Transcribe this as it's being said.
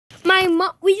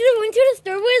we just went to the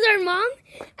store with our mom,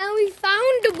 and we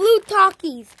found the blue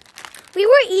Takis. We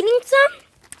were eating some.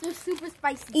 They're super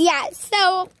spicy. Yeah,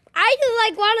 so I just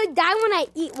like want to die when I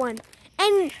eat one.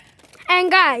 And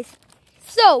guys,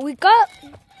 so we got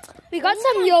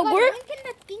some yogurt.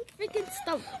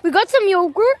 We got some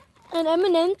yogurt and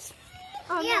M&Ms.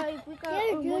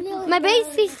 My baby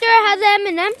sister has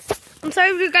M&Ms. I'm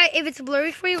sorry if it's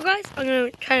blurry for you guys. I'm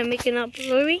gonna try to make it not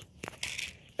blurry.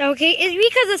 Okay, it's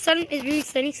because the sun is really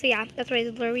sunny, so yeah, that's why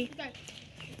it's blurry. Okay.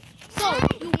 So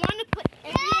you want to put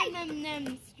every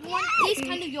M&Ms. You want this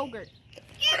kind of yogurt.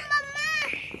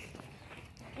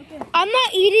 Okay. I'm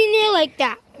not eating it like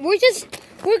that. We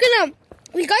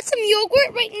got some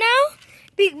yogurt right now,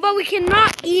 but we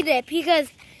cannot eat it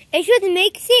because it just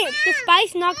makes the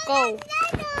spice not go.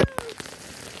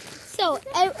 So,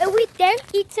 if we then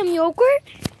eat some yogurt,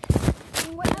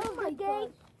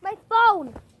 my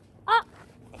phone.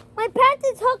 My pants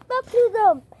is hooked up to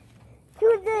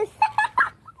this.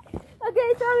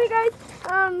 Okay, sorry guys.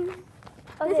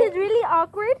 This is really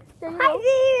awkward. I didn't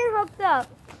even hooked up.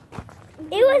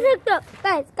 It was hooked up.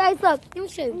 Guys, look. Let me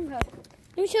show you.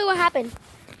 Let me show you what happened.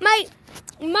 My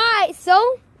pants.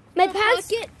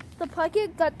 The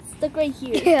pocket got stuck right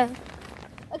here. Yeah.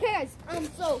 Okay, guys.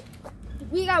 So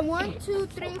we got 1, 2,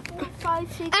 3, 4,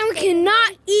 5, 6. And we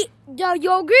cannot eat the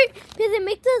yogurt because it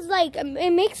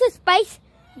makes the spice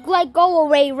like go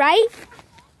away, right?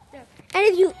 Yeah. And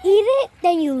if you eat it,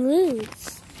 then you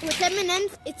lose. With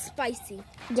M&Ms, it's spicy.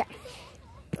 Yeah.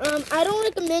 I don't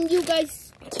recommend you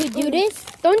guys to do this.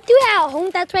 Don't do it at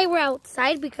home. That's why we're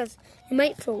outside because you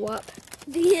might throw up.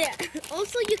 Yeah.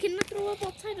 Also, you cannot throw up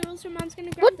outside or else your mom's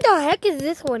gonna grab What the heck is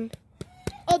this one?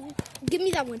 Oh, give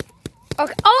me that one.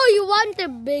 Okay. Oh, you want the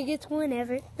biggest one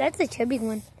ever? That's a chubby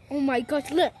one. Oh my gosh,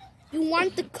 look. You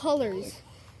want the colors.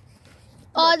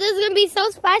 Oh, this is gonna be so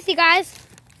spicy, guys.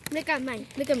 Look at mine.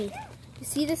 Look at me. You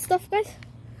see this stuff, guys?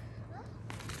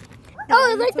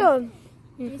 Oh, it's like them.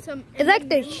 It's like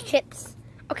the chips.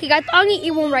 Okay, guys, I'm gonna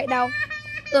eat one right now.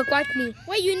 Look, watch me.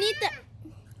 Wait, you need that.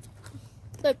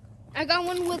 Look, I got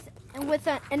one with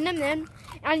an M&M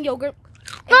and yogurt.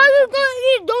 No,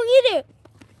 don't eat it.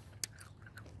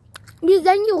 Because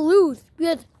then you lose.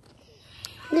 Because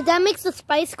that makes the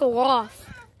spice go off.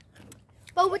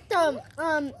 But with the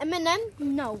M&M,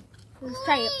 no. Let's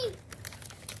try it.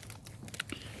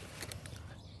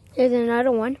 There's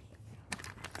another one.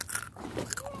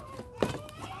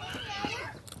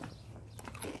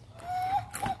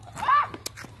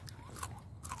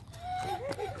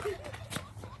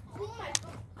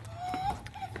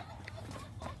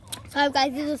 Sorry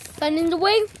guys, there's a sun in the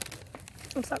way.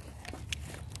 I'm sorry.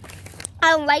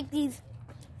 I don't like these.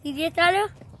 See this, Dada?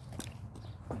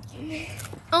 I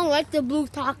don't like the blue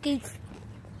Takis.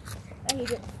 I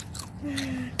hate it.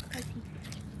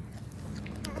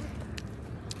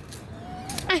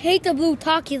 I hate the blue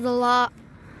Takis a lot.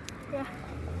 Yeah.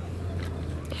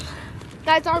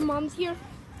 Guys, our mom's here.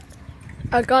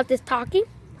 I got this Taki.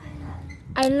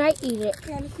 And I eat it.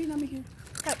 Yeah, let's see them here.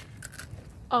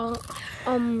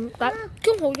 That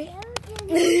can hold it.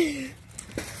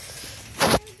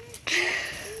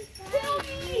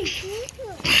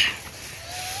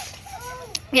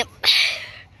 Yep.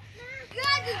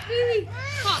 God, it's really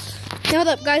hot. Hold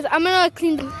up, guys. I'm gonna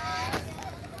clean them.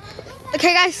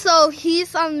 Okay, guys. So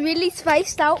he's really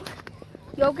spiced out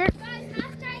yogurt. Guys,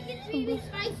 hashtag it's really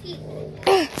spicy.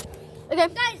 Okay,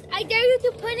 guys, I dare you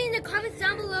to put in the comments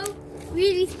down below.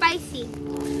 Really spicy.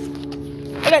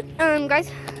 Okay, guys.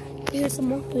 Here's some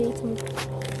more. Here's some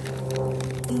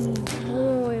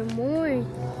more. More.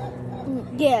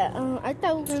 Yeah, I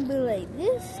thought we were gonna be like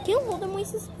this. Can you hold them,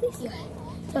 Moises, please? Yeah.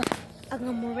 So, I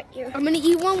got more right here. I'm gonna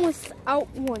eat one without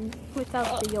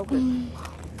the yogurt.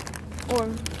 Or,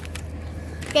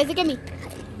 guys, look at me.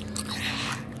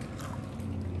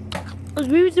 It's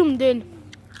really zoomed in.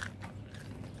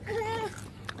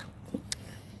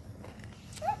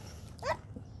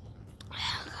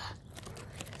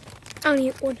 I only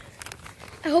eat one.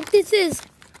 I hope this is.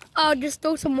 I'll just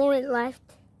throw some more in left.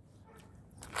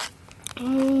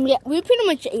 Yeah, we pretty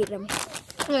much ate them.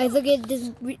 Guys, look at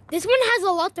this. This one has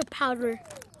a lot of powder.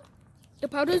 The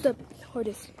powder is the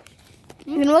hardest.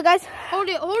 You know what, guys? Hold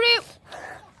it, hold it.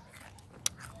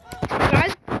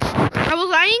 Guys, I was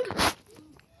lying.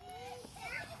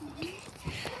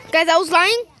 Guys, I was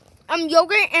lying.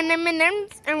 Yogurt and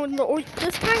M&Ms and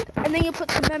this kind, and then you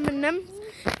put some M&Ms.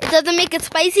 It doesn't make it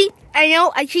spicy. I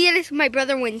know. I cheated. My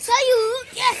brother wins. So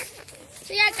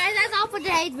yeah, guys, that's all for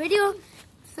today's video.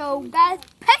 So, guys,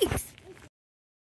 peace.